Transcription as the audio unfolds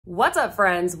What's up,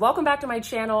 friends? Welcome back to my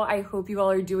channel. I hope you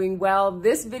all are doing well.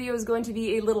 This video is going to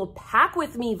be a little pack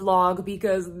with me vlog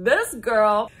because this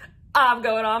girl, I'm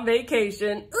going on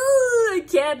vacation. Ooh, I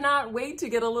cannot wait to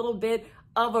get a little bit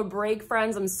of a break,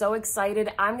 friends. I'm so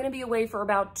excited. I'm going to be away for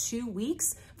about 2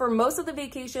 weeks. For most of the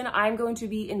vacation, I'm going to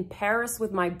be in Paris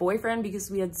with my boyfriend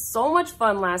because we had so much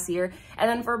fun last year. And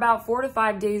then for about 4 to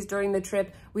 5 days during the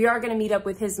trip, we are going to meet up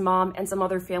with his mom and some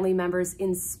other family members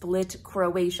in Split,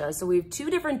 Croatia. So we have 2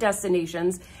 different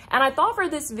destinations. And I thought for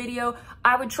this video,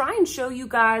 I would try and show you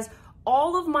guys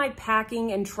all of my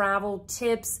packing and travel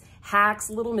tips, hacks,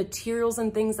 little materials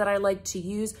and things that I like to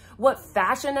use. What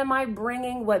fashion am I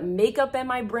bringing? What makeup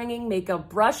am I bringing? Makeup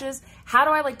brushes? How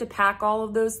do I like to pack all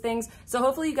of those things? So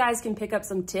hopefully you guys can pick up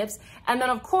some tips. And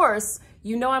then of course,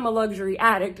 you know I'm a luxury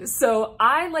addict, so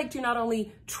I like to not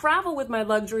only travel with my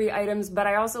luxury items, but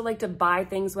I also like to buy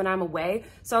things when I'm away.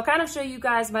 So I'll kind of show you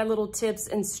guys my little tips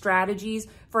and strategies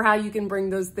for how you can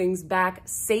bring those things back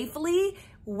safely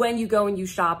when you go and you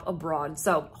shop abroad.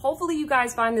 So hopefully you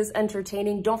guys find this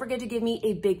entertaining. Don't forget to give me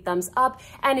a big thumbs up.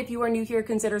 And if you are new here,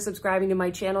 consider subscribing to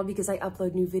my channel because I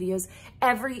upload new videos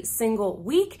every single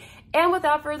week. And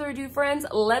without further ado, friends,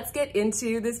 let's get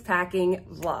into this packing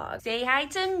vlog. Say hi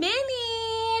to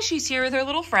Minnie. She's here with her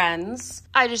little friends.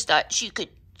 I just thought she could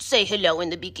say hello in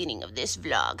the beginning of this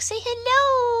vlog. Say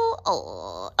hello.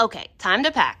 Oh, okay, time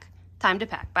to pack. Time to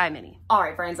pack. Bye, Minnie. All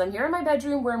right, friends, I'm here in my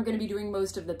bedroom where I'm going to be doing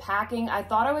most of the packing. I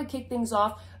thought I would kick things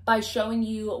off by showing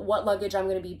you what luggage I'm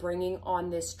going to be bringing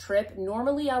on this trip.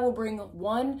 Normally, I will bring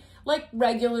one like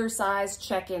regular size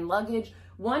check-in luggage,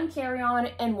 one carry-on,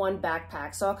 and one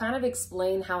backpack. So I'll kind of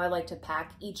explain how I like to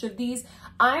pack each of these.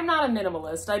 I'm not a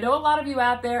minimalist. I know a lot of you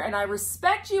out there, and I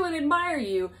respect you and admire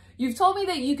you. You've told me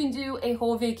that you can do a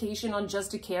whole vacation on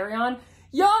just a carry-on.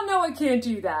 Y'all know I can't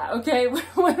do that, okay?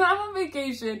 When I'm on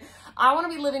vacation, I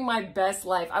want to be living my best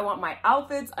life. I want my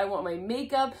outfits, I want my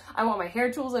makeup, I want my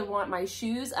hair tools, I want my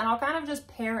shoes, and I'll kind of just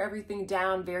pare everything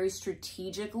down very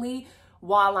strategically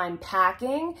while I'm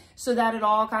packing so that it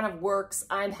all kind of works,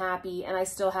 I'm happy, and I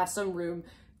still have some room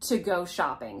to go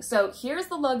shopping. So here's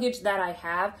the luggage that I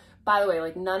have. By the way,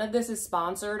 like none of this is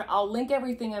sponsored. I'll link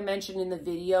everything I mentioned in the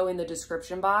video in the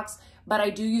description box, but I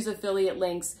do use affiliate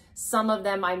links. Some of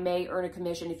them I may earn a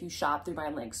commission if you shop through my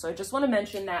links. So I just want to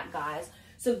mention that, guys.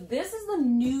 So this is the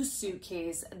new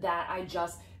suitcase that I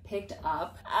just picked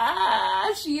up.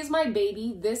 She is my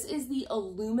baby. This is the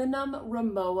aluminum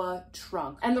Rimowa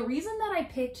trunk. And the reason that I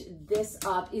picked this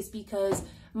up is because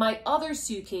my other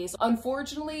suitcase,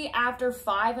 unfortunately, after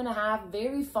 5.5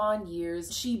 very fond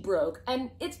years, she broke.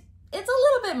 And it's a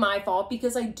little bit my fault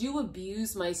because I do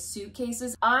abuse my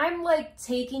suitcases. I'm like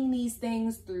taking these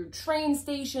things through train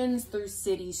stations, through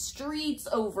city streets,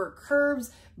 over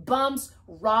curbs, bumps,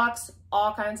 rocks,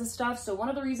 all kinds of stuff. So one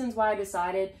of the reasons why I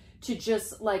decided to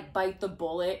just like bite the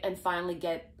bullet and finally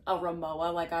get a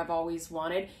Rimowa like I've always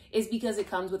wanted is because it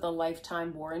comes with a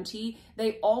lifetime warranty.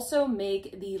 They also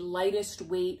make the lightest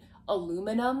weight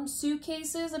aluminum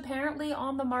suitcases apparently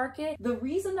on the market. The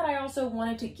reason that I also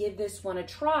wanted to give this one a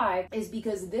try is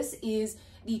because this is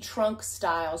the trunk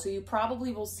style. So you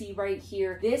probably will see right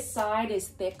here, this side is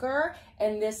thicker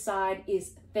and this side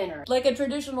is thinner. Like a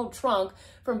traditional trunk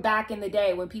from back in the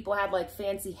day when people had like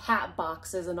fancy hat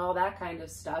boxes and all that kind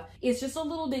of stuff. It's just a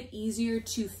little bit easier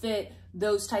to fit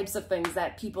those types of things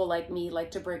that people like me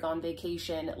like to bring on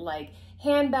vacation, like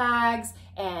handbags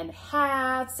and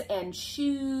hats and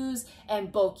shoes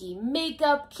and bulky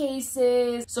makeup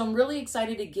cases. So I'm really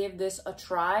excited to give this a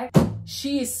try.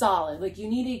 She is solid. Like you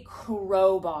need a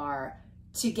crowbar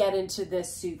to get into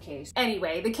this suitcase.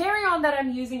 Anyway, the carry-on that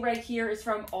I'm using right here is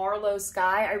from Arlo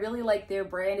Sky. I really like their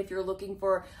brand if you're looking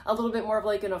for a little bit more of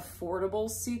like an affordable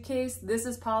suitcase. This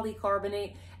is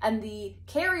polycarbonate, and the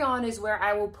carry-on is where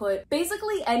I will put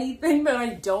basically anything that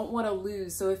I don't want to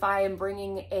lose. So if I am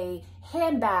bringing a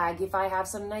handbag, if I have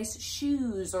some nice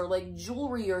shoes or like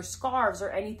jewelry or scarves or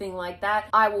anything like that,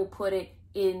 I will put it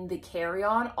in the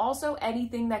carry-on. Also,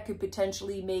 anything that could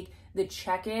potentially make the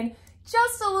check-in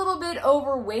just a little bit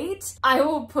overweight, I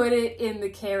will put it in the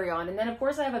carry-on. And then of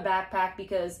course I have a backpack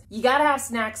because you gotta have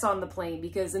snacks on the plane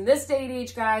because in this day and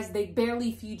age, guys, they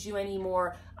barely feed you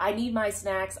anymore. I need my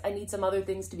snacks. I need some other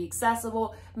things to be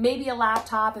accessible. Maybe a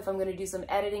laptop if I'm gonna do some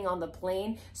editing on the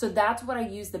plane. So that's what I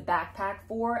use the backpack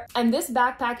for. And this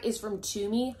backpack is from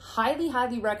Tumi. Highly,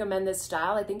 highly recommend this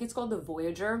style. I think it's called the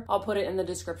Voyager. I'll put it in the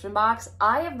description box.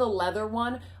 I have the leather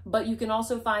one, but you can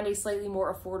also find a slightly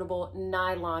more affordable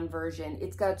nylon version.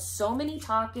 It's got so many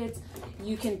pockets.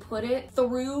 You can put it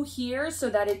through here so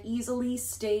that it easily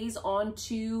stays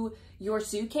onto your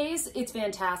suitcase. It's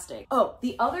fantastic. Oh,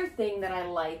 the other thing that I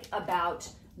like about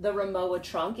the Rimowa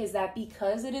trunk is that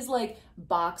because it is like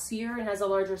boxier and has a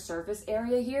larger surface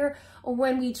area here,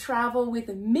 when we travel with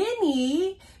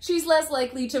Minnie, she's less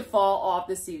likely to fall off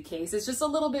the suitcase. It's just a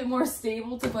little bit more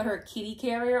stable to put her kitty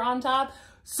carrier on top.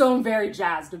 So I'm very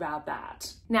jazzed about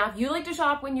that. Now, if you like to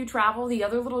shop when you travel, the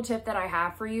other little tip that I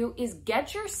have for you is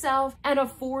get yourself an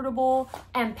affordable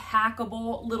and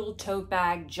packable little tote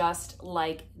bag just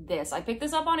like this. I picked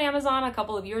this up on Amazon a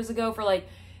couple of years ago for like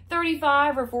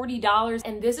 $35 or $40.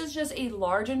 And this is just a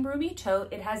large and roomy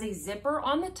tote. It has a zipper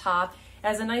on the top. It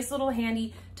has a nice little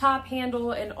handy top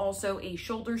handle and also a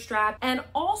shoulder strap. And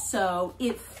also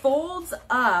it folds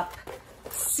up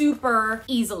super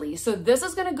easily. So this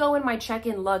is gonna go in my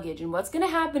check-in luggage. And what's gonna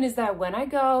happen is that when I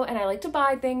go and I like to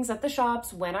buy things at the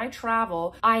shops when I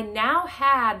travel, I now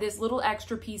have this little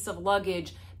extra piece of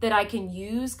luggage that I can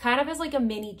use kind of as like a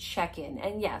mini check-in.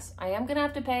 And yes, I am gonna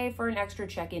have to pay for an extra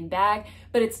check-in bag,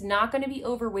 but it's not gonna be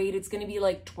overweight. It's gonna be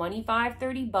like 25,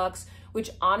 30 bucks, which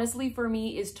honestly for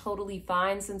me is totally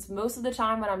fine, since most of the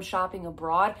time when I'm shopping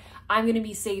abroad, I'm gonna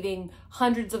be saving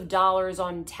hundreds of dollars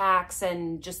on tax,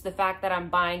 and just the fact that I'm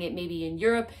buying it maybe in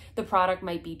Europe, the product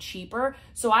might be cheaper.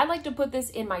 So I like to put this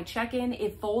in my check-in.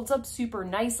 It folds up super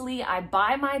nicely. I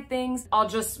buy my things. I'll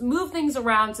just move things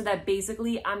around so that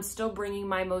basically I'm still bringing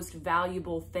my most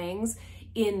valuable things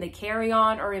in the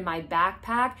carry-on or in my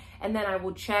backpack, and then I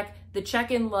will check the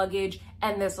check-in luggage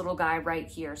and this little guy right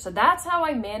here. So that's how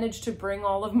I managed to bring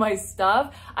all of my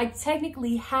stuff. I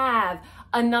technically have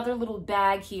another little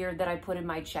bag here that I put in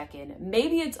my check-in.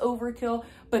 Maybe it's overkill,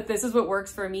 but this is what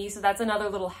works for me. So that's another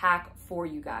little hack for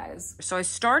you guys. So I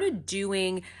started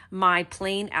doing my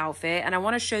plain outfit, and I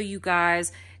want to show you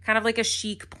guys kind of like a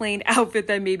chic plain outfit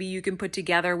that maybe you can put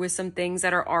together with some things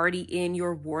that are already in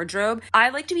your wardrobe. I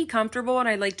like to be comfortable and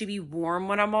I like to be warm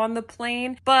when I'm on the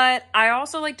plane, but I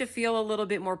also like to feel a little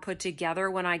bit more put together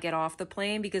when I get off the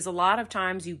plane, because a lot of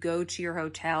times you go to your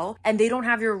hotel and they don't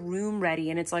have your room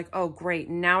ready, and it's like, oh great,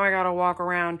 now I gotta walk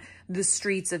around the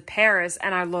streets of Paris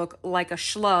and I look like a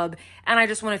schlub, and I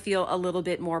just want to feel a little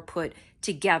bit more put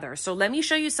together. So let me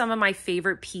show you some of my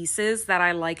favorite pieces that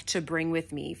I like to bring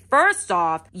with me. First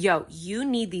off, yo, you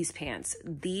need these pants.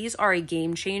 These are a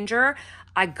game changer.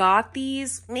 I got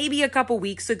these maybe a couple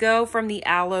weeks ago from the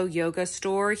Alo Yoga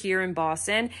store here in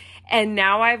Boston, and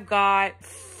now I've got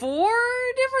 4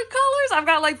 different colors. I've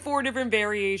got like 4 different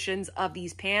variations of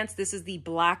these pants. This is the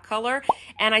black color,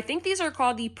 and I think these are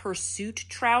called the Pursuit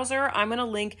trouser. I'm gonna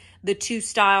link the 2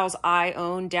 styles I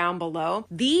own down below.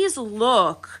 These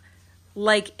look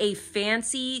like a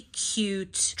fancy,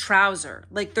 cute trouser.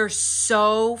 Like, they're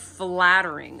so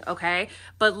flattering, okay?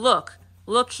 But look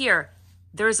here.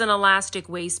 There's an elastic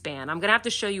waistband. I'm gonna have to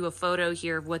show you a photo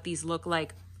here of what these look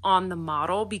like on the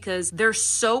model, because they're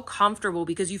so comfortable,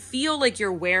 because you feel like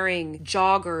you're wearing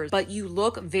joggers, but you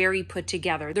look very put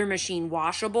together. They're machine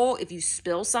washable. If you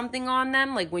spill something on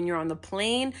them, like when you're on the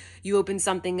plane, you open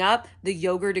something up, the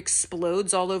yogurt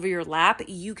explodes all over your lap,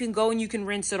 you can go and you can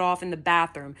rinse it off in the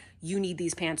bathroom. You need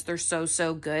these pants. They're so,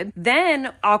 so good.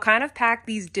 Then I'll kind of pack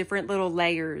these different little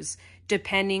layers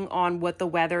depending on what the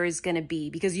weather is going to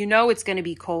be, because you know it's going to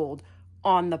be cold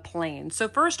on the plane. So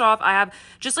first off, I have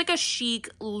just like a chic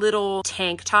little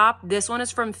tank top. This one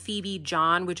is from Phoebe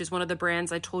John, which is one of the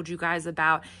brands I told you guys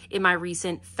about in my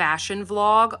recent fashion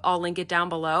vlog. I'll link it down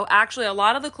below. Actually, a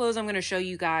lot of the clothes I'm going to show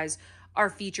you guys are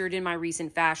featured in my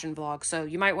recent fashion vlog, so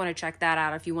you might want to check that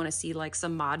out if you want to see like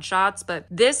some mod shots. But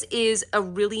this is a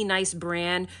really nice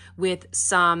brand with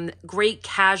some great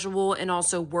casual and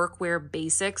also workwear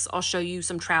basics. I'll show you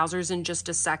some trousers in just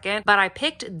a second, but I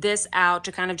picked this out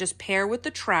to kind of just pair with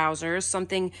the trousers,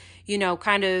 something, you know,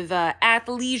 kind of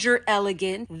athleisure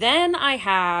elegant. Then I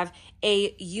have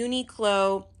a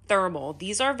Uniqlo thermal.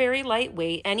 These are very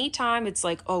lightweight. Anytime it's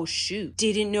like, oh shoot,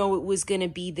 didn't know it was gonna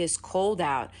be this cold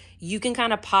out, you can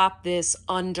kind of pop this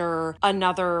under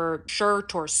another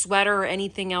shirt or sweater or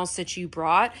anything else that you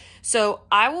brought. So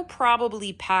I will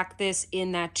probably pack this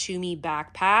in that Tumi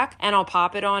backpack, and I'll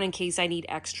pop it on in case I need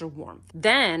extra warmth.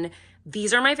 Then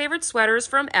these are my favorite sweaters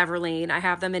from Everlane. I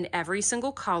have them in every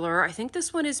single color. I think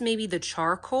this one is maybe the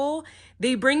charcoal.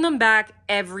 They bring them back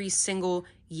every single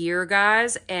year,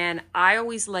 guys, and I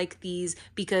always like these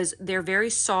because they're very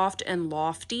soft and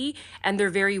lofty, and they're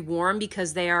very warm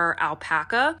because they are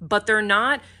alpaca, but they're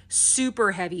not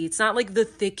super heavy. It's not like the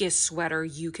thickest sweater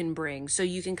you can bring. So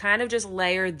you can kind of just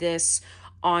layer this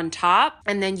on top,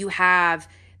 and then you have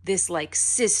this like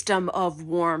system of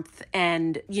warmth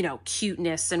and, you know,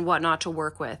 cuteness and whatnot to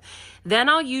work with. Then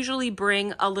I'll usually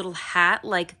bring a little hat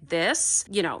like this.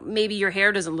 You know, maybe your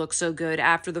hair doesn't look so good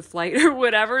after the flight or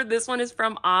whatever. This one is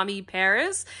from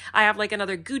Paris. I have like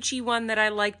another Gucci one that I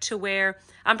like to wear.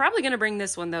 I'm probably going to bring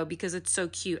this one though because it's so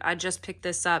cute. I just picked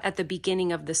this up at the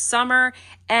beginning of the summer,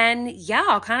 and yeah,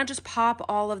 I'll kind of just pop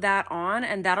all of that on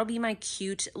and that'll be my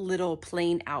cute little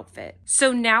plain outfit.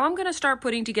 So now I'm going to start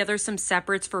putting together some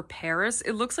separates for Paris.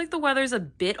 It looks like the weather's a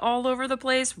bit all over the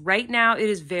place. Right now it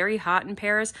is very hot in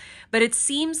Paris, but it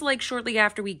seems like shortly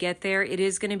after we get there, it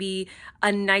is going to be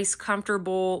a nice,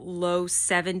 comfortable low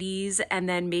 70s and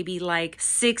then maybe like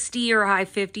 60 or high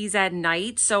 50s at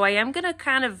night. So I am going to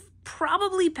kind of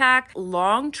probably pack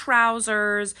long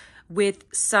trousers with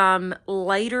some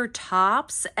lighter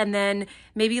tops and then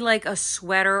maybe like a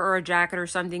sweater or a jacket or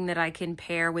something that I can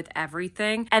pair with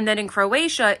everything. And then in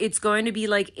Croatia, it's going to be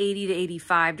like 80 to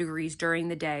 85 degrees during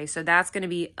the day. So that's going to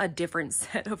be a different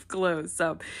set of clothes.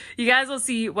 So you guys will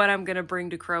see what I'm going to bring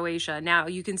to Croatia. Now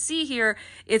you can see here,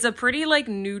 it's a pretty like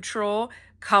neutral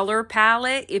color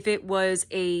palette. If it was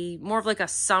a more of like a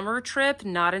summer trip,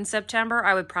 not in September,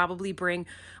 I would probably bring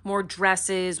more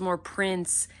dresses, more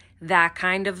prints, that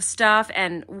kind of stuff.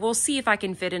 And we'll see if I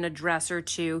can fit in a dress or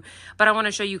two. But I want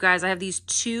to show you guys, I have these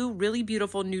two really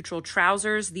beautiful neutral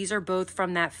trousers. These are both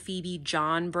from that Phoebe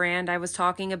John brand I was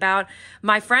talking about.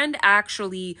 My friend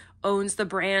actually owns the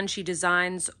brand. She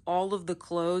designs all of the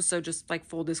clothes. So just like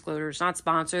full disclosure, it's not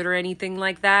sponsored or anything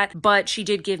like that, but she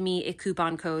did give me a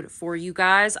coupon code for you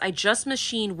guys. I just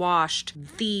machine washed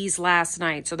these last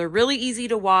night. So they're really easy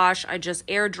to wash. I just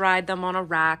air dried them on a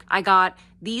rack. I got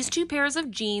these two pairs of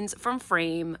jeans from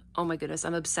Frame. Oh my goodness,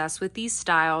 I'm obsessed with these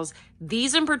styles.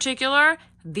 These in particular,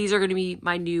 these are going to be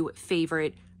my new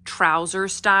favorite trouser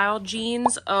style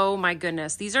jeans. Oh my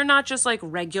goodness. These are not just like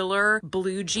regular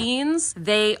blue jeans.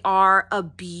 They are a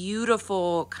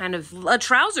beautiful kind of a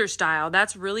trouser style.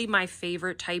 That's really my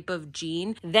favorite type of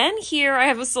jean. Then here I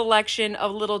have a selection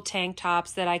of little tank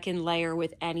tops that I can layer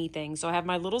with anything. So I have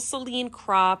my little Celine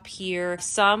crop here,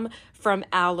 some from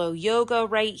Alo Yoga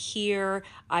right here.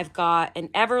 I've got an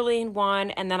Everlane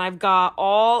one, and then I've got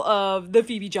all of the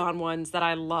Phoebe John ones that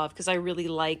I love because I really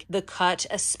like the cut,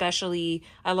 especially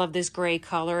I love this gray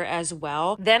color as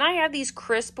well. Then I have these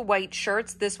crisp white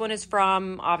shirts. This one is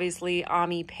from obviously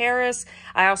Paris.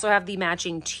 I also have the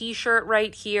matching t-shirt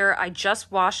right here. I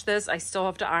just washed this. I still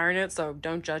have to iron it, so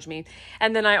don't judge me.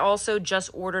 And then I also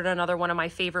just ordered another one of my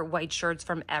favorite white shirts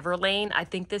from Everlane. I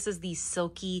think this is the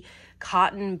silky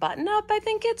cotton button-up, I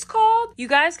think it's called. You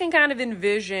guys can kind of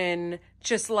envision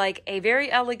just like a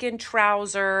very elegant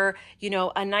trouser, you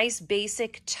know, a nice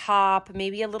basic top,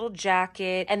 maybe a little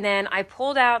jacket. And then I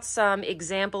pulled out some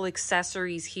example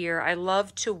accessories here. I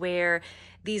love to wear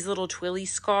these little twilly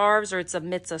scarves, or it's a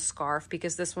Mitza scarf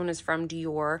because this one is from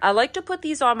Dior. I like to put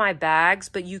these on my bags,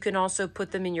 but you can also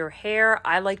put them in your hair.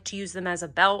 I like to use them as a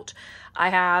belt. I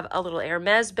have a little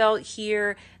Hermes belt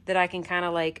here that I can kind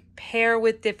of like pair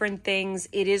with different things.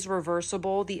 It is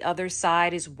reversible. The other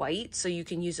side is white, so you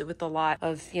can use it with a lot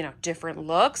of, you know, different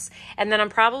looks. And then I'm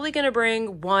probably going to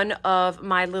bring one of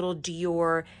my little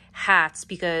Dior hats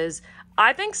because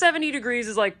I think 70 degrees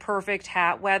is like perfect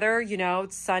hat weather. You know,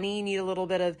 it's sunny, you need a little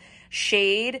bit of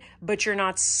shade, but you're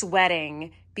not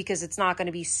sweating because it's not going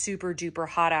to be super duper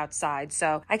hot outside.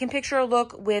 So I can picture a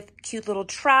look with cute little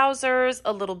trousers,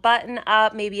 a little button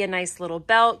up, maybe a nice little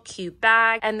belt, cute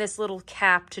bag, and this little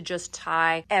cap to just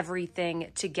tie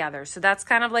everything together. So that's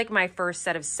kind of like my first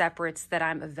set of separates that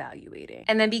I'm evaluating.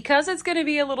 And then because it's going to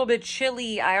be a little bit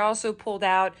chilly, I also pulled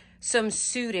out some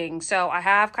suiting. So I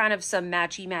have kind of some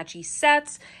matchy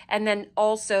sets, and then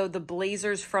also the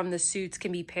blazers from the suits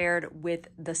can be paired with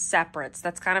the separates.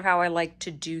 That's kind of how I like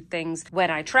to do things when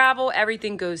I travel.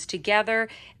 Everything goes together.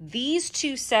 These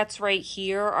two sets right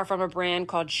here are from a brand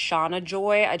called Shauna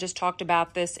Joy. I just talked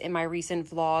about this in my recent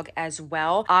vlog as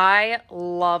well. I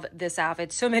love this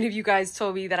outfit. So many of you guys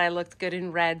told me that I looked good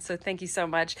in red, so thank you so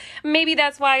much. Maybe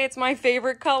that's why it's my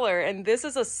favorite color. And this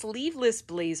is a sleeveless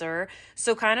blazer,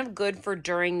 so kind of good for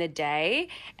during the day,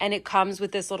 and it comes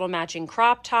with this little matching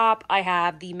crop top. I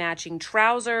have the matching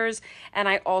trousers, and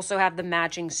I also have the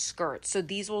matching skirt, so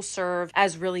these will serve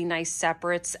as really nice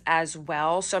separates as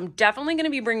well. So I'm definitely going to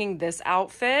be bringing this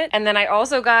outfit. And then I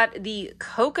also got the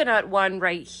coconut one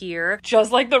right here,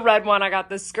 just like the red one. I got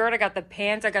the skirt, I got the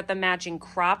pants, I got the matching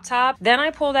crop top. Then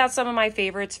I pulled out some of my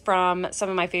favorites from some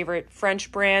of my favorite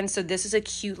French brands. So this is a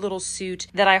cute little suit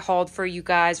that I hauled for you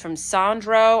guys from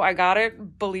Sandro. I got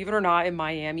it, believe believe it or not, in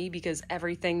Miami, because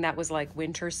everything that was like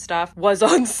winter stuff was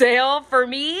on sale for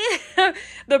me,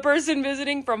 the person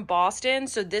visiting from Boston.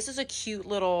 So this is a cute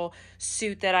little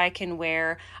suit that I can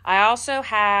wear. I also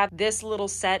have this little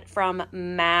set from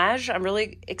Maj. I'm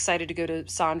really excited to go to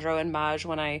Sandro and Maj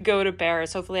when I go to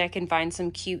Paris. Hopefully I can find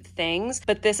some cute things.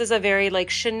 But this is a very like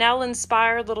Chanel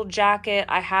inspired little jacket.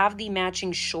 I have the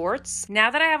matching shorts. Now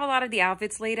that I have a lot of the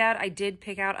outfits laid out, I did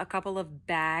pick out a couple of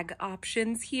bag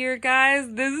options here, guys.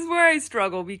 This is where I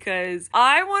struggle because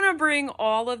I want to bring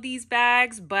all of these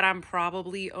bags, but I'm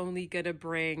probably only gonna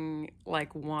bring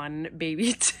like one,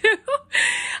 maybe two.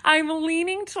 I'm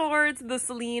leaning towards the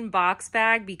Celine box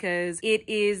bag because it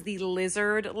is the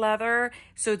lizard leather,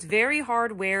 so it's very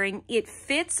hard wearing. It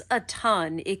fits a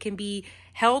ton. It can be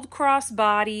held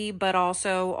crossbody, but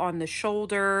also on the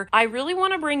shoulder. I really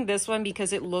want to bring this one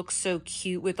because it looks so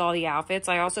cute with all the outfits.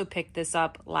 I also picked this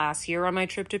up last year on my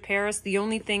trip to Paris. The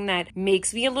only thing that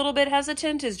makes me a little bit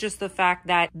hesitant is just the fact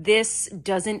that this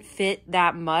doesn't fit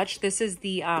that much. This is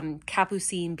the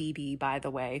Capucine BB, by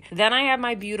the way. Then I have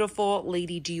my beautiful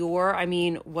Lady Dior. I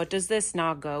mean, what does this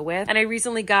not go with? And I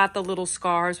recently got the little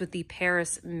scarves with the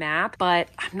Paris map, but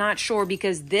I'm not sure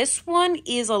because this one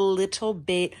is a little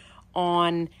bit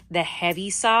on the heavy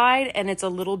side and it's a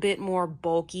little bit more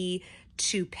bulky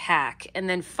to pack. And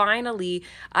then finally,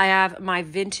 I have my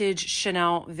vintage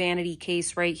Chanel vanity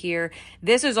case right here.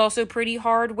 This is also pretty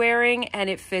hard wearing and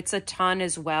it fits a ton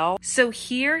as well. So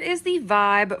here is the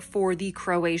vibe for the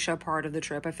Croatia part of the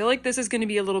trip. I feel like this is going to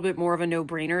be a little bit more of a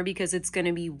no-brainer because it's going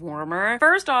to be warmer.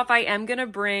 First off, I am going to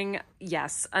bring,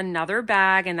 yes, another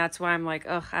bag, and that's why I'm like,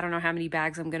 ugh, I don't know how many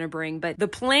bags I'm going to bring, but the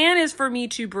plan is for me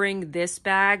to bring this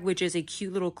bag, which is a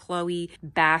cute little Chloe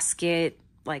basket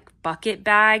like bucket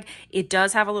bag. It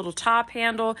does have a little top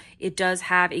handle. It does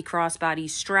have a crossbody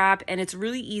strap and it's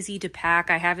really easy to pack.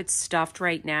 I have it stuffed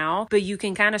right now, but you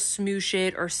can kind of smoosh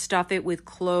it or stuff it with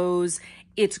clothes.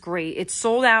 It's great. It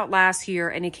sold out last year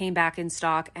and it came back in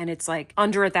stock and it's like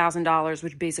under $1,000,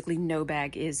 which basically no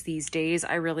bag is these days.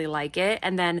 I really like it.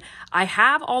 And then I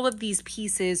have all of these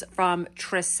pieces from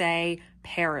Tressé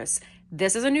Paris.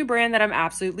 This is a new brand that I'm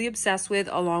absolutely obsessed with,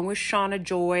 along with Shauna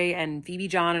Joy and Phoebe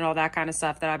John and all that kind of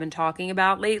stuff that I've been talking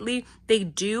about lately. They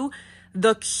do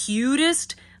the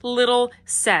cutest little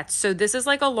sets. So this is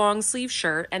like a long sleeve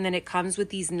shirt and then it comes with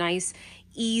these nice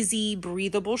easy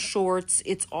breathable shorts.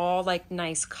 It's all like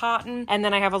nice cotton. And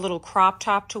then I have a little crop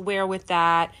top to wear with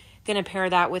that. Gonna pair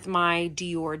that with my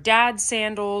Dior Dad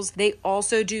sandals. They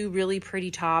also do really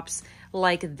pretty tops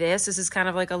like this. This is kind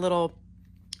of like a little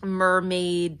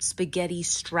mermaid spaghetti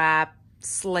strap,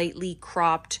 slightly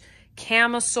cropped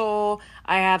camisole.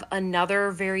 I have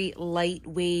another very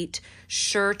lightweight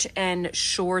shirt and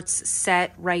shorts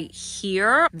set right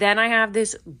here. Then I have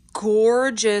this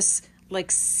gorgeous like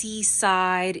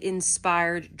seaside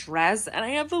inspired dress and I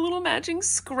have the little matching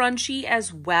scrunchie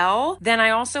as well. Then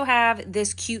I also have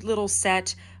this cute little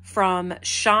set from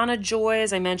Shauna Joy,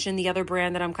 as I mentioned, the other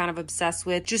brand that I'm kind of obsessed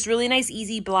with. Just really nice,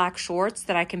 easy black shorts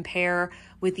that I can pair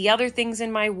with the other things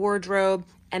in my wardrobe,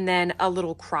 and then a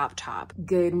little crop top.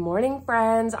 Good morning,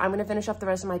 friends. I'm gonna finish up the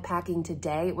rest of my packing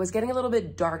today. It was getting a little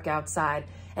bit dark outside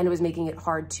and it was making it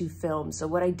hard to film. So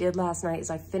what I did last night is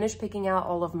I finished picking out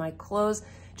all of my clothes,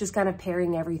 just kind of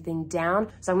paring everything down.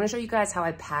 So I'm gonna show you guys how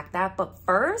I packed that. But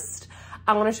first,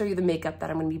 I want to show you the makeup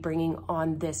that I'm going to be bringing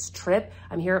on this trip.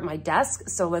 I'm here at my desk,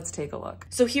 so let's take a look.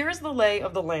 So here's the lay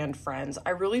of the land, friends.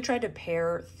 I really tried to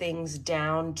pare things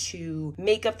down to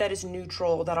makeup that is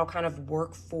neutral, that'll kind of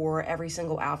work for every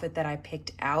single outfit that I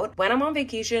picked out. When I'm on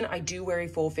vacation, I do wear a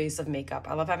full face of makeup.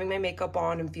 I love having my makeup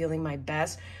on and feeling my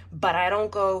best, but I don't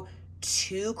go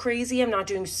too crazy. I'm not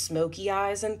doing smoky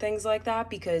eyes and things like that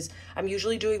because I'm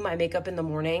usually doing my makeup in the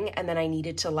morning and then I need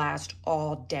it to last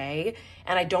all day.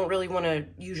 And I don't really want to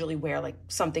usually wear like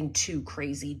something too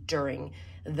crazy during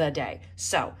the day.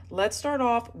 So let's start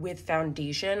off with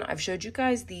foundation. I've showed you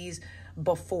guys these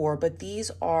before, but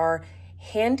these are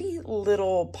handy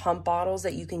little pump bottles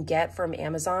that you can get from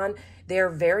Amazon. They're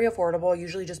very affordable. I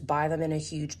usually just buy them in a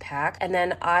huge pack. And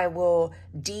then I will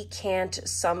decant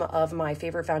some of my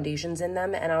favorite foundations in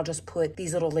them and I'll just put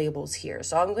these little labels here.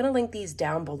 So I'm gonna link these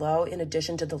down below in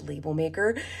addition to the label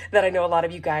maker that I know a lot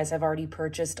of you guys have already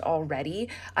purchased already.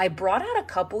 I brought out a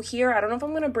couple here. I don't know if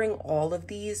I'm gonna bring all of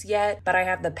these yet, but I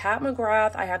have the Pat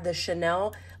McGrath, I have the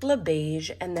Chanel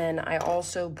LUGGAGE. And then I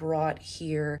also brought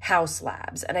here House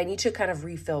Labs, and I need to kind of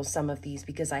refill some of these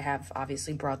because I have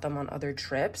obviously brought them on other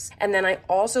trips. And then I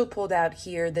also pulled out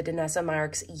here the Danessa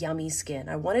Myricks Yummy Skin.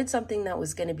 I wanted something that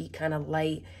was going to be kind of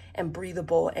light and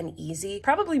breathable and easy,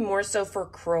 probably more so for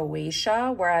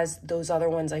Croatia, whereas those other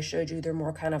ones I showed you, they're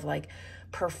more kind of like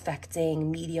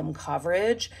perfecting medium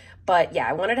coverage. But yeah,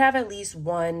 I wanted to have at least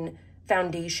one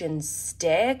foundation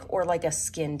stick or like a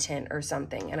skin tint or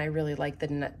something, and I really like the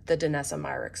Danessa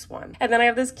Myricks one. And then I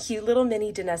have this cute little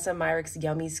mini Danessa Myricks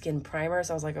Yummy Skin Primer,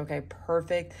 so I was like, okay,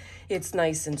 perfect. It's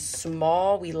nice and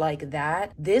small, we like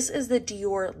that. This is the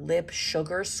Dior Lip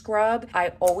Sugar Scrub.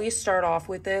 I always start off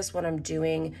with this when I'm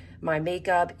doing my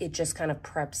makeup. It just kind of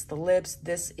preps the lips.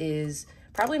 This is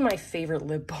probably my favorite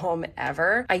lip balm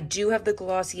ever. I do have the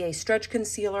Glossier Stretch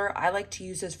Concealer. I like to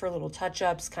use this for little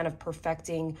touch-ups, kind of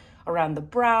perfecting around the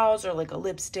brows or like a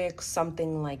lipstick,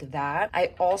 something like that.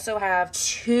 I also have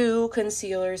two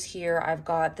concealers here. I've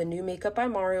got the new Makeup by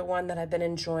Mario one that I've been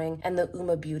enjoying and the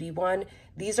Uma Beauty one.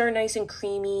 These are nice and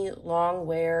creamy, long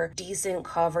wear, decent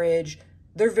coverage.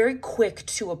 They're very quick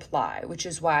to apply, which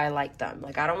is why I like them.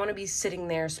 Like, I don't want to be sitting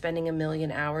there spending a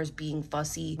million hours being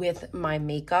fussy with my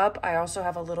makeup. I also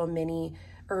have a little mini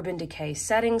Urban Decay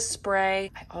setting spray.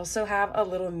 I also have a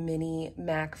little mini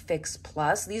MAC Fix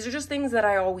Plus. These are just things that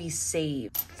I always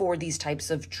save for these types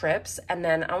of trips. And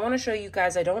then I want to show you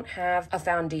guys, I don't have a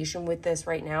foundation with this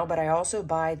right now, but I also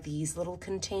buy these little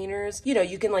containers. You know,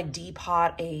 you can like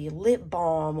depot a lip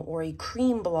balm or a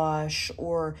cream blush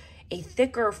or a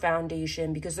thicker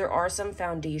foundation, because there are some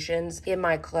foundations in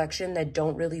my collection that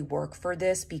don't really work for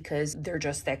this because they're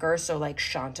just thicker. So like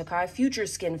Chantecaille Future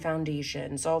Skin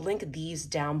Foundation. So I'll link these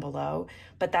down below,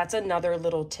 but that's another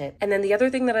little tip. And then the other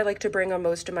thing that I like to bring on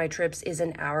most of my trips is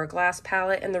an Hourglass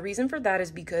palette. And the reason for that is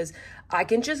because I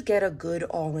can just get a good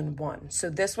all-in-one. So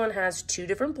this one has two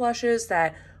different blushes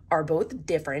that are both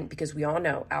different, because we all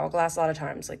know Hourglass, a lot of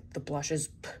times like the blushes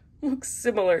looks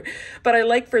similar, but I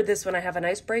like for this one, I have a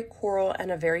nice bright coral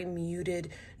and a very muted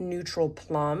neutral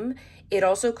plum. It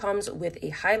also comes with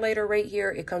a highlighter right here.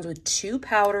 It comes with two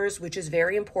powders, which is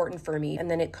very important for me.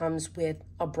 And then it comes with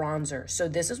a bronzer. So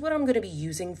this is what I'm going to be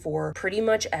using for pretty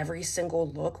much every single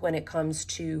look when it comes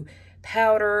to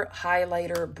powder,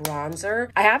 highlighter, bronzer.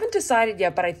 I haven't decided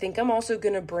yet, but I think I'm also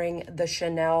going to bring the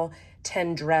Chanel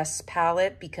Tendresse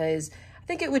palette, because I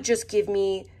think it would just give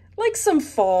me like some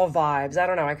fall vibes. I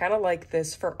don't know. I kind of like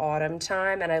this for autumn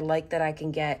time, and I like that I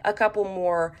can get a couple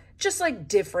more just like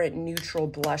different neutral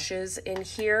blushes in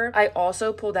here. I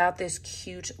also pulled out this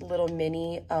cute little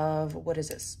mini of, what is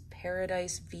this?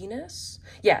 Paradise Venus?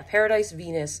 Yeah, Paradise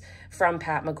Venus from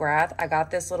Pat McGrath. I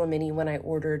got this little mini when I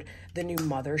ordered the new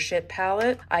Mothership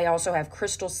palette. I also have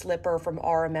Crystal Slipper from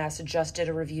RMS, just did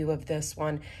a review of this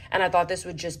one, and I thought this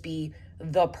would just be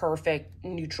the perfect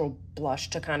neutral blush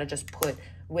to kind of just put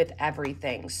with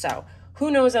everything. So who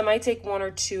knows, I might take one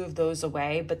or two of those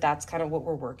away, but that's kind of what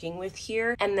we're working with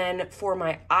here. And then for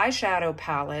my eyeshadow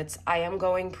palettes, I am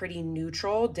going pretty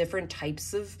neutral, different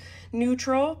types of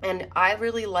neutral. And I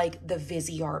really like the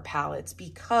Viseart palettes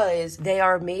because they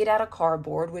are made out of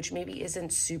cardboard, which maybe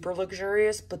isn't super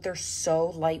luxurious, but they're so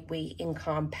lightweight and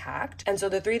compact. And so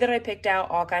the three that I picked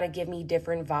out all kind of give me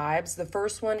different vibes. The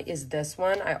first one is this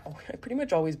one. I pretty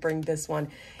much always bring this one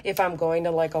if I'm going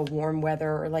to like a warm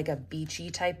weather or like a beachy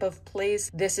type of place.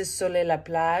 This is Soleil La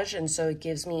Plage, and so it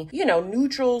gives me, you know,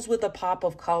 neutrals with a pop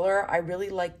of color. I really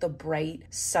like the bright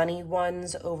sunny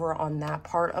ones over on that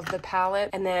part of the palette.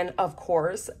 And then of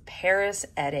course, Paris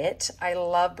Edit. I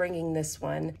love bringing this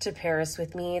one to Paris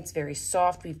with me. It's very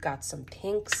soft. We've got some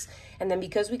pinks. And then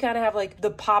because we kind of have like the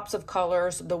pops of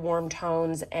colors, the warm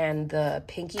tones and the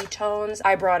pinky tones,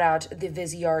 I brought out the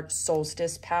Viseart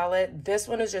Solstice palette. This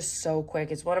one is just so quick.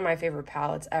 It's one of my favorite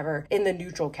palettes ever in the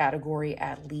neutral category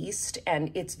at least.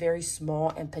 And it's very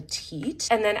small and petite.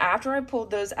 And then after I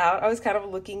pulled those out, I was kind of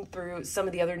looking through some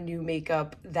of the other new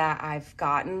makeup that I've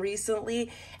gotten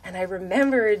recently. And I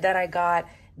remembered that I got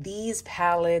these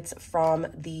palettes from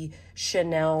the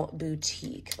Chanel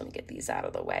boutique. Let me get these out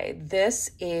of the way. This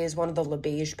is one of the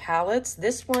LUGGAGE palettes.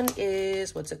 This one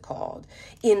is, what's it called?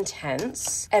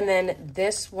 Intense. And then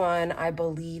this one, I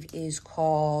believe, is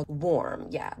called Warm.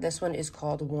 Yeah, this one is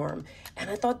called Warm. And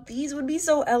I thought these would be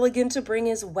so elegant to bring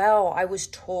as well. I was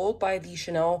told by the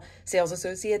Chanel sales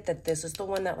associate that this is the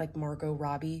one that like Margot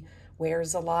Robbie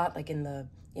wears a lot, like in the,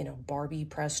 you know, Barbie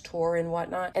press tour and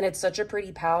whatnot. And it's such a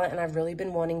pretty palette, and I've really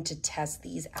been wanting to test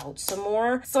these out some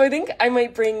more. So I think I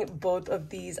might bring both of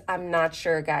these. I'm not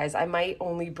sure, guys. I might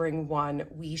only bring one.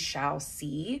 We shall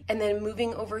see. And then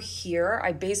moving over here,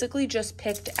 I basically just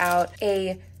picked out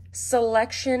a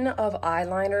selection of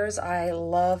eyeliners. I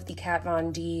love the Kat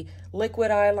Von D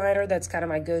liquid eyeliner. That's kind of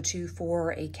my go-to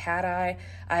for a cat eye.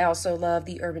 I also love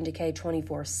the Urban Decay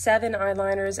 24/7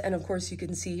 eyeliners. And of course you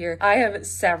can see here, I have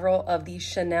several of the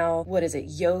Chanel, what is it,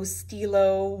 Yo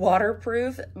Stilo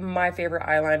waterproof, my favorite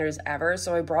eyeliners ever.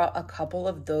 So I brought a couple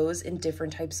of those in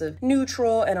different types of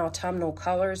neutral and autumnal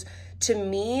colors. To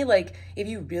me, like, if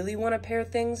you really want to pare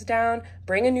things down,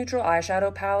 bring a neutral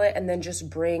eyeshadow palette and then just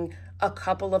bring a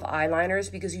couple of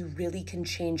eyeliners, because you really can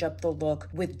change up the look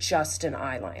with just an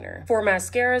eyeliner. For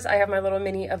mascaras, I have my little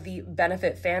mini of the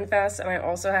Benefit Fan Fest, and I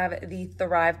also have the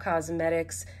Thrive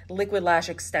Cosmetics Liquid Lash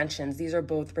Extensions. These are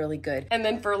both really good. And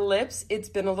then for lips, it's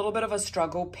been a little bit of a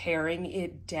struggle paring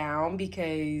it down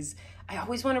because I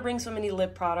always want to bring so many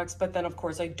lip products, but then of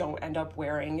course I don't end up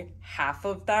wearing half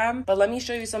of them. But let me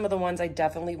show you some of the ones I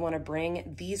definitely want to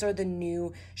bring. These are the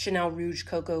new Chanel Rouge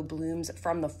Coco Blooms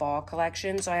from the fall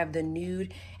collection. So I have the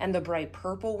nude and the bright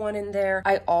purple one in there.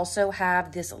 I also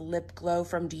have this lip glow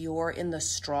from Dior in the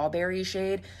strawberry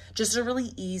shade. Just a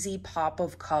really easy pop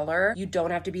of color. You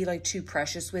don't have to be like too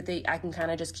precious with it. I can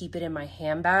kind of just keep it in my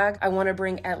handbag. I want to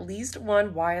bring at least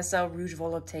one YSL Rouge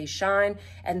Volupté Shine,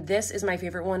 and this is my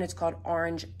favorite one. It's called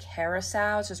Orange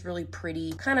Carousel. It's just really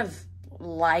pretty, kind of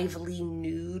lively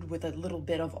nude with a little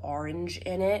bit of orange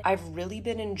in it. I've really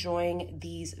been enjoying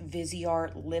these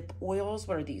Viseart lip oils.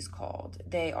 What are these called?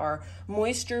 They are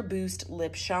Moisture Boost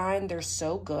Lip Shine. They're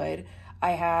so good.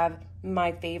 I have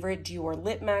my favorite Dior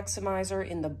Lip Maximizer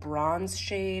in the bronze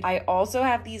shade. I also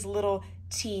have these little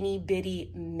teeny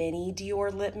bitty mini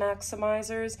Dior Lip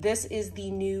Maximizers. This is the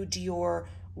new Dior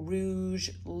Rouge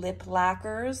lip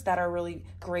lacquers that are really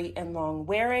great and long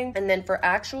wearing. And then for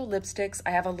actual lipsticks,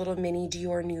 I have a little mini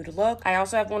Dior Nude Look. I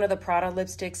also have one of the Prada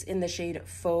lipsticks in the shade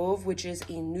Fauve, which is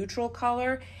a neutral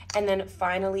color. And then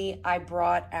finally, I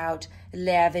brought out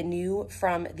L'Avenue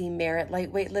from the Merit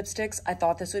Lightweight Lipsticks. I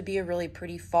thought this would be a really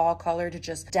pretty fall color to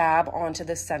just dab onto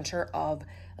the center of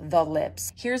the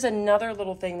lips. Here's another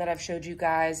little thing that I've showed you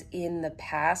guys in the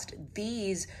past.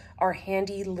 These are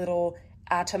handy little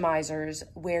atomizers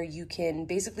where you can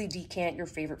basically decant your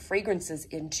favorite fragrances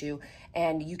into,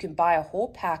 and you can buy a whole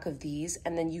pack of these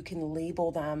and then you can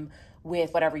label them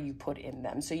with whatever you put in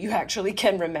them so you actually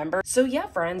can remember. So yeah,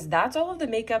 friends, that's all of the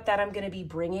makeup that I'm going to be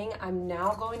bringing. I'm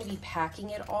now going to be packing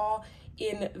it all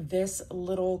in this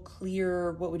little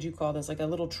clear, what would you call this, like a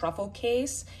little truffle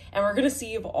case, and we're going to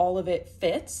see if all of it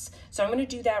fits. So I'm going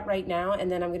to do that right now, and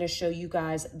then I'm going to show you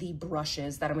guys the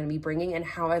brushes that I'm going to be bringing and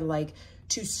how I like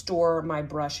to store my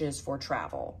brushes for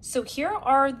travel. So here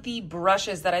are the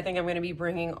brushes that I think I'm going to be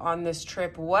bringing on this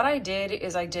trip. What I did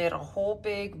is I did a whole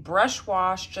big brush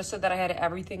wash just so that I had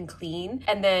everything clean,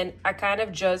 and then I kind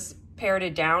of just pared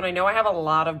it down. I know I have a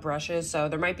lot of brushes, so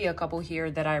there might be a couple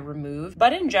here that I removed,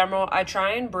 but in general, I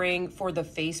try and bring for the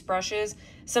face brushes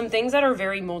some things that are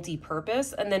very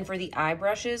multi-purpose, and then for the eye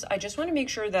brushes, I just want to make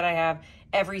sure that I have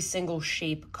every single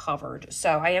shape covered.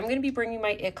 So I am going to be bringing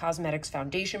my IT Cosmetics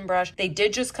foundation brush. They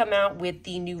did just come out with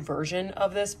the new version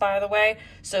of this, by the way,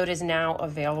 so it is now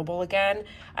available again.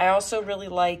 I also really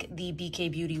like the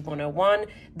BK Beauty 101.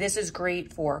 This is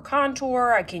great for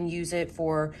contour. I can use it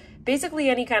for basically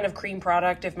any kind of cream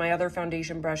product. If my other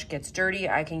foundation brush gets dirty,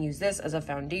 I can use this as a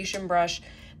foundation brush.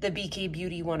 The BK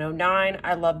Beauty 109,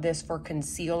 I love this for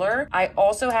concealer. I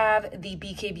also have the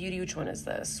BK Beauty, which one is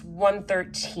this?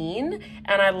 113,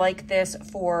 and I like this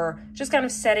for just kind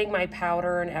of setting my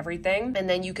powder and everything. And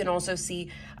then you can also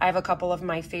see I have a couple of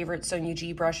my favorite Sonia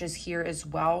G brushes here as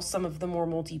well, some of the more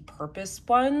multi-purpose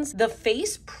ones. The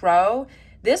Face Pro,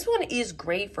 this one is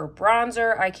great for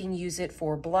bronzer. I can use it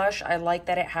for blush. I like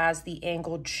that it has the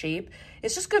angled shape.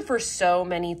 It's just good for so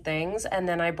many things. And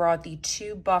then I brought the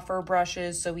two buffer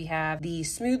brushes. So we have the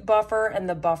Smooth Buffer and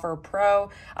the Buffer Pro.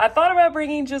 I thought about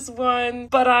bringing just one,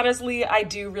 but honestly, I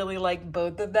do really like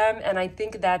both of them. And I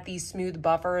think that the Smooth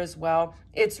Buffer as well,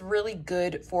 it's really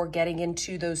good for getting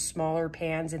into those smaller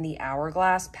pans in the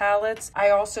Hourglass palettes. I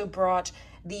also brought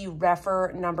the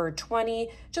Refer number 20,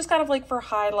 just kind of like for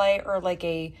highlight or like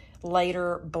a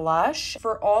lighter blush.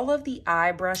 For all of the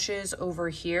eye brushes over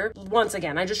here, once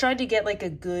again, I just tried to get like a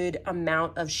good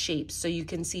amount of shapes. So you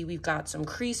can see we've got some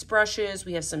crease brushes,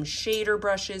 we have some shader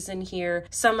brushes in here.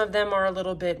 Some of them are a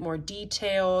little bit more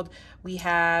detailed. We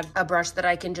have a brush that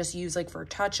I can just use like for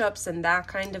touch-ups and that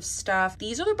kind of stuff.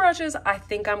 These are the brushes I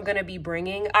think I'm gonna be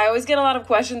bringing. I always get a lot of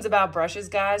questions about brushes,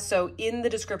 guys. So in the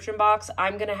description box,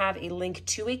 I'm gonna have a link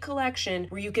to a collection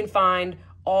where you can find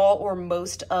all or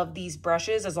most of these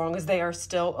brushes as long as they are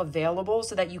still available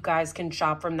so that you guys can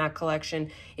shop from that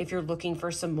collection if you're looking for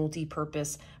some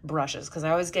multi-purpose brushes. Because I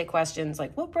always get questions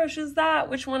like, what brush is that?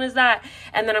 Which one is that?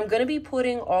 And then I'm going to be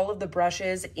putting all of the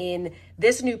brushes in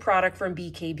this new product from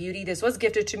BK Beauty. This was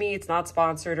gifted to me. It's not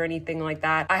sponsored or anything like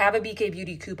that. I have a BK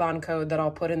Beauty coupon code that I'll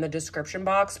put in the description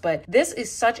box, but this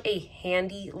is such a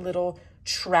handy little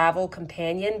travel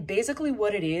companion. Basically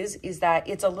what it is that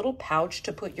it's a little pouch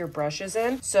to put your brushes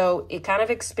in. So it kind of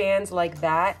expands like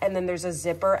that, and then there's a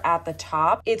zipper at the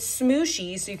top. It's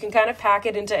smooshy, so you can kind of pack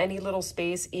it into any little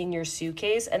space in your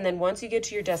suitcase, and then once you get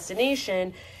to your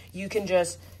destination, you can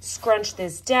just scrunch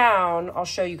this down. I'll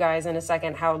show you guys in a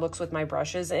second how it looks with my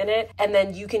brushes in it. And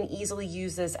then you can easily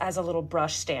use this as a little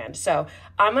brush stand. So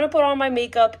I'm gonna put all my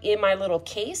makeup in my little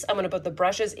case. I'm gonna put the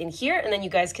brushes in here, and then you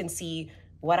guys can see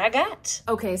what I got.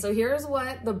 Okay, so here's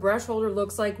what the brush holder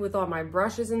looks like with all my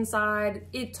brushes inside.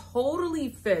 It totally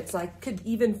fits. I could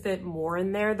even fit more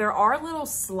in there. There are little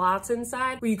slots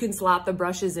inside where you can slot the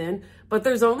brushes in, but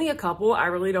there's only a couple. I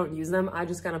really don't use them. I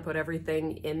just kind of put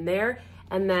everything in there,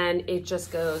 and then it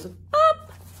just goes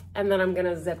up, and then I'm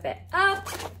gonna zip it up,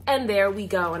 and there we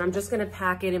go. And I'm just gonna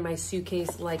pack it in my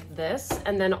suitcase like this,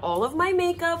 and then all of my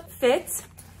makeup fits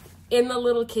in the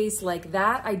little case like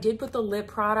that. I did put the lip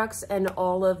products and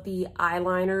all of the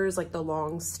eyeliners, like the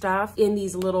long stuff, in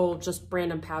these little just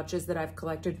random pouches that I've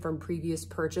collected from previous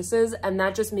purchases. And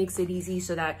that just makes it easy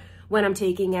so that when I'm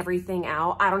taking everything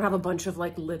out, I don't have a bunch of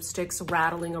like lipsticks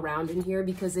rattling around in here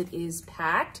because it is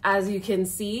packed. As you can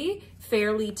see,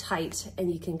 fairly tight,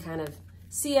 and you can kind of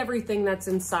see everything that's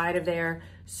inside of there.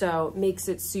 So makes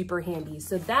it super handy.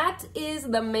 So that is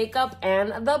the makeup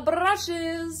and the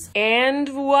brushes. And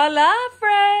voila,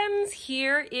 friends.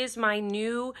 Here is my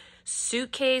new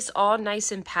suitcase, all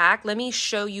nice and packed. Let me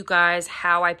show you guys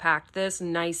how I packed this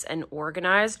nice and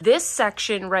organized. This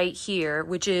section right here,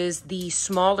 which is the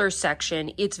smaller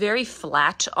section, it's very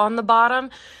flat on the bottom.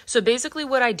 So basically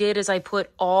what I did is I put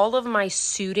all of my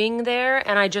suiting there,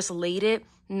 and I just laid it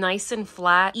nice and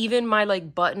flat. Even my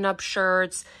like button-up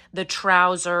shirts, the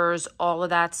trousers, all of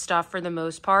that stuff, for the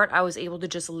most part, I was able to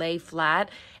just lay flat,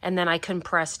 and then I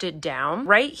compressed it down.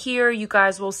 Right here, you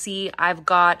guys will see I've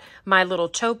got my little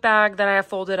tote bag that I have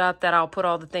folded up that I'll put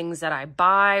all the things that I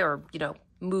buy or, you know,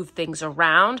 move things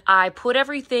around. I put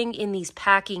everything in these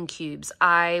packing cubes.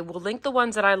 I will link the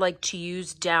ones that I like to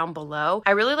use down below.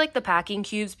 I really like the packing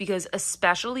cubes because,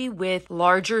 especially with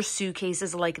larger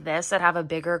suitcases like this that have a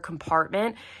bigger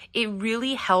compartment, it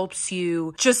really helps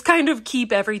you just kind of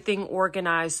keep everything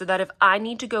organized so that if I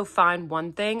need to go find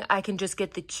one thing, I can just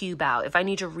get the cube out. If I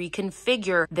need to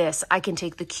reconfigure this, I can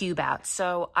take the cube out.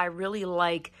 So I really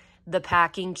like the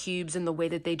packing cubes and the way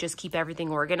that they just keep everything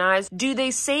organized. Do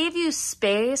they save you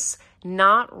space?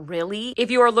 Not really. If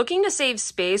you are looking to save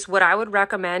space, what I would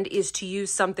recommend is to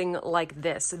use something like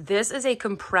this. This is a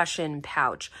compression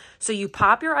pouch. So you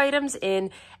pop your items in,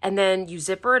 and then you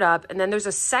zipper it up, and then there's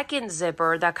a second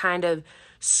zipper that kind of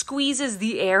squeezes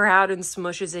the air out and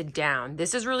smushes it down.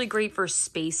 This is really great for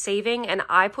space saving, and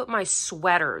I put my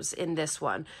sweaters in this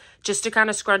one just to kind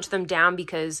of scrunch them down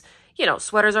because, you know,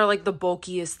 sweaters are like the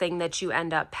bulkiest thing that you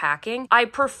end up packing. I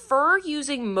prefer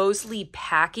using mostly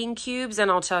packing cubes,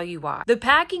 and I'll tell you why. The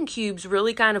packing cubes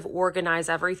really kind of organize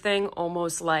everything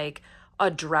almost like a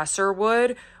dresser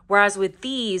would, whereas with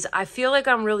these, I feel like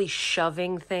I'm really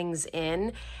shoving things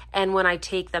in, and when I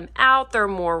take them out, they're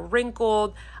more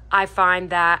wrinkled. I find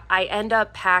that I end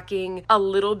up packing a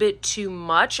little bit too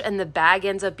much, and the bag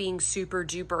ends up being super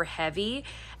duper heavy,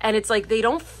 and it's like they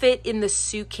don't fit in the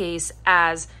suitcase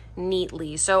as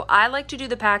neatly. So I like to do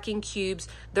the packing cubes.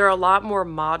 They're a lot more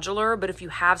modular, but if you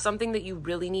have something that you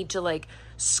really need to like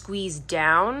squeeze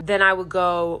down, then I would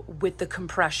go with the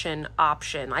compression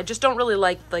option. I just don't really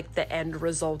like the end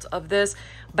result of this,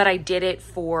 but I did it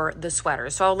for the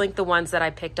sweaters. So I'll link the ones that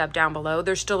I picked up down below.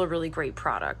 They're still a really great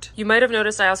product. You might have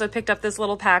noticed I also picked up this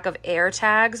little pack of air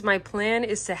tags. My plan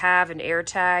is to have an air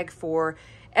tag for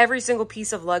every single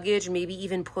piece of luggage, maybe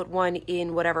even put one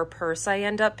in whatever purse I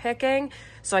end up picking.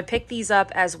 So I picked these up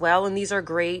as well, and these are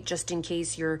great just in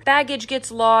case your baggage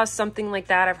gets lost, something like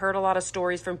that. I've heard a lot of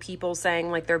stories from people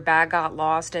saying like their bag got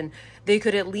lost and they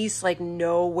could at least like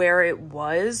know where it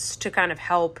was to kind of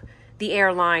help the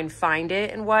airline find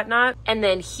it and whatnot. And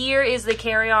then here is the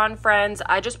carry-on, friends.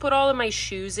 I just put all of my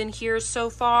shoes in here so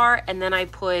far, and then I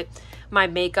put my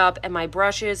makeup and my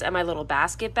brushes and my little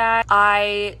basket bag.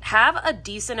 I have a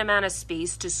decent amount of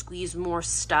space to squeeze more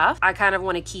stuff. I kind of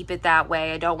want to keep it that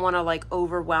way. I don't want to like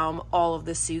overwhelm all of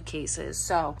the suitcases.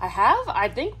 So I have, I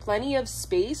think, plenty of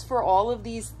space for all of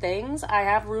these things. I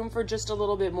have room for just a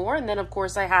little bit more. And then of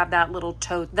course I have that little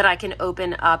tote that I can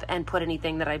open up and put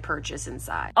anything that I purchase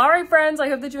inside. All right, friends, I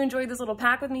hope that you enjoyed this little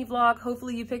pack with me vlog.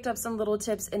 Hopefully you picked up some little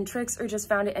tips and tricks or just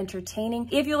found it entertaining.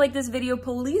 If you like this video,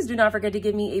 please do not forget to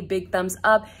give me a big thumbs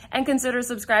up and consider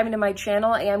subscribing to my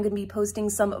channel. I am going to be posting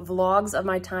some vlogs of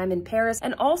my time in Paris,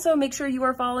 and also make sure you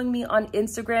are following me on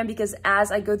Instagram, because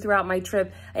as I go throughout my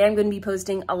trip, I am going to be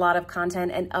posting a lot of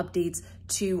content and updates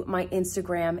to my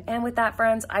Instagram. And with that,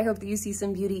 friends, I hope that you see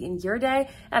some beauty in your day,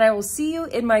 and I will see you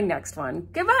in my next one.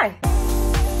 Goodbye.